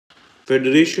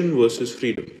Federation versus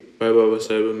Freedom by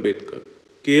Babasaheb Ambedkar.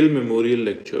 Kale Memorial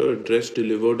Lecture address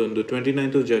delivered on the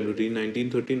 29th of January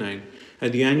 1939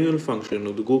 at the annual function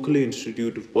of the Gokhale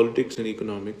Institute of Politics and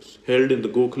Economics held in the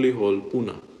Gokhale Hall,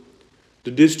 Pune.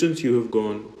 The distance you have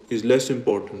gone is less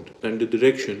important than the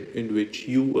direction in which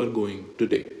you are going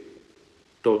today.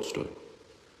 Tolstoy.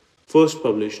 First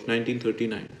published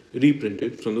 1939,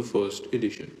 reprinted from the first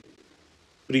edition.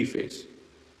 Preface.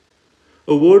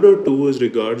 A word or two as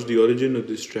regards the origin of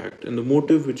this tract and the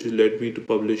motive which has led me to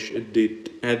publish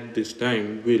it at this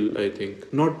time will, I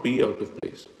think, not be out of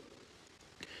place.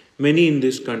 Many in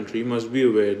this country must be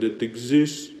aware that there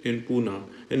exists in Pune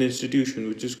an institution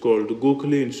which is called the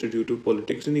Gokhale Institute of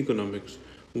Politics and Economics,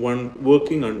 one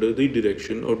working under the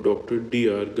direction of Dr.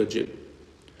 D.R. Gajil.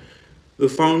 The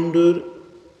founder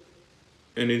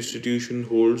an institution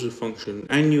holds a function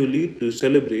annually to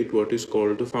celebrate what is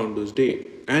called the Founders' Day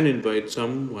and invite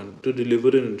someone to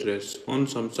deliver an address on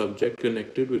some subject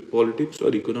connected with politics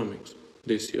or economics.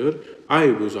 This year, I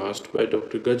was asked by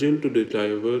Dr. Gajil to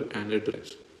deliver an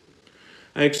address.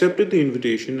 I accepted the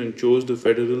invitation and chose the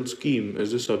federal scheme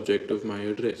as the subject of my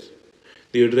address.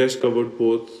 The address covered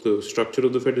both the structure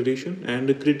of the federation and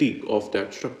a critique of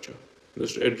that structure.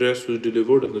 This address was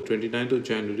delivered on the 29th of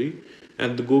January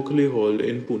at the Gokhale Hall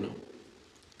in Pune.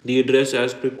 The address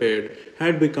as prepared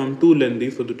had become too lengthy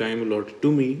for the time allotted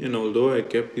to me, and although I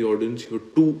kept the audience for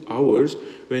 2 hours,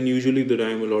 when usually the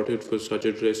time allotted for such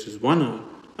address is 1 hour,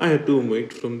 I had to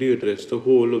omit from the address the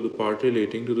whole of the part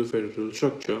relating to the federal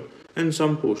structure and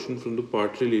some portion from the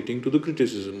part relating to the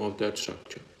criticism of that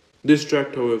structure. This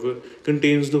tract, however,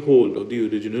 contains the whole of the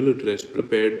original address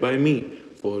prepared by me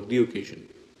for the occasion.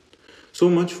 So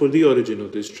much for the origin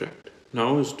of this tract.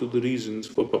 Now as to the reasons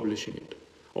for publishing it.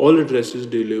 All addresses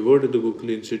delivered at the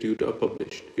Gokhale Institute are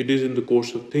published. It is in the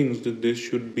course of things that this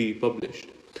should be published.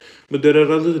 But there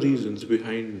are other reasons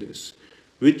behind this,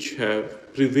 which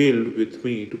have prevailed with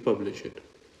me to publish it.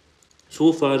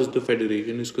 So far as the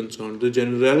Federation is concerned, the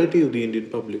generality of the Indian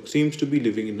public seems to be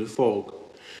living in a fog.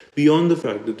 Beyond the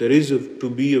fact that there is to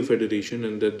be a federation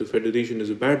and that the federation is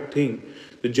a bad thing,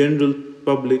 the general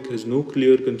public has no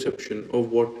clear conception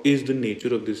of what is the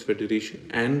nature of this federation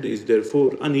and is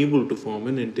therefore unable to form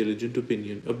an intelligent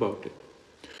opinion about it.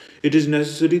 It is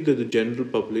necessary that the general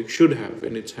public should have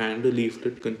in its hand a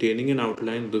leaflet containing an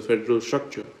outline of the federal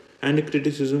structure and a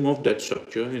criticism of that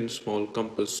structure in small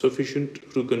compass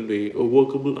sufficient to convey a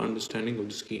workable understanding of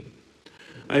the scheme.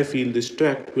 I feel this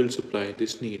tract will supply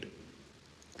this need.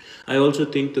 I also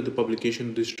think that the publication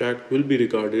of this tract will be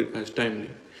regarded as timely.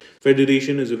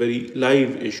 Federation is a very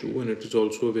live issue and it is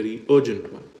also a very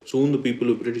urgent one. Soon the people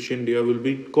of British India will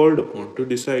be called upon to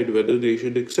decide whether they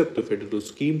should accept the federal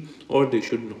scheme or they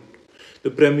should not. The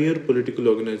premier political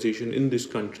organization in this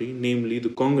country, namely the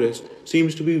Congress,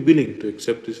 seems to be willing to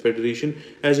accept this federation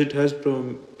as it has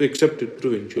accepted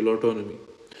provincial autonomy.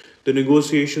 The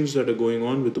negotiations that are going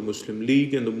on with the Muslim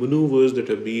League and the maneuvers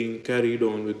that are being carried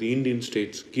on with the Indian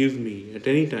states give me, at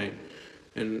any time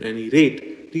and any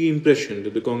rate, the impression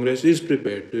that the Congress is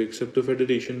prepared to accept the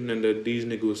federation and that these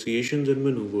negotiations and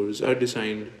maneuvers are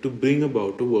designed to bring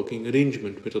about a working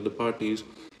arrangement with other parties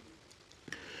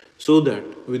so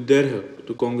that, with their help,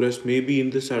 the Congress may be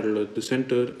in the saddle at the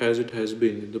center as it has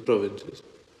been in the provinces.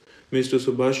 Mr.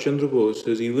 Subhash Chandra Bose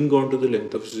has even gone to the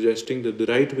length of suggesting that the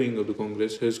right wing of the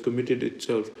Congress has committed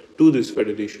itself to this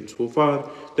federation so far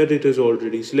that it has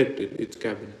already selected its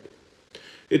cabinet.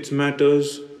 It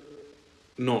matters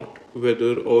not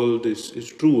whether all this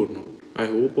is true or not. I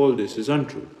hope all this is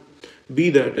untrue. Be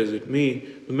that as it may,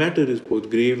 the matter is both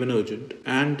grave and urgent,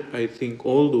 and I think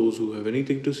all those who have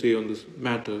anything to say on this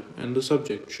matter and the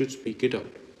subject should speak it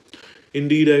out.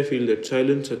 Indeed, I feel that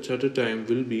silence at such a time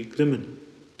will be criminal.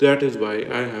 That is why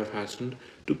I have hastened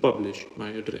to publish my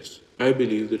address. I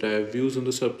believe that I have views on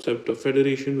the subject of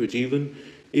federation which, even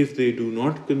if they do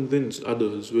not convince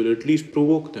others, will at least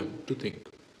provoke them to think.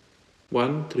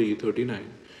 1-3-39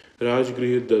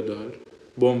 Rajgriha Dadar,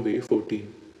 Bombay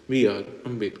 14 B.R.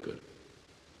 Ambedkar.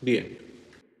 The end.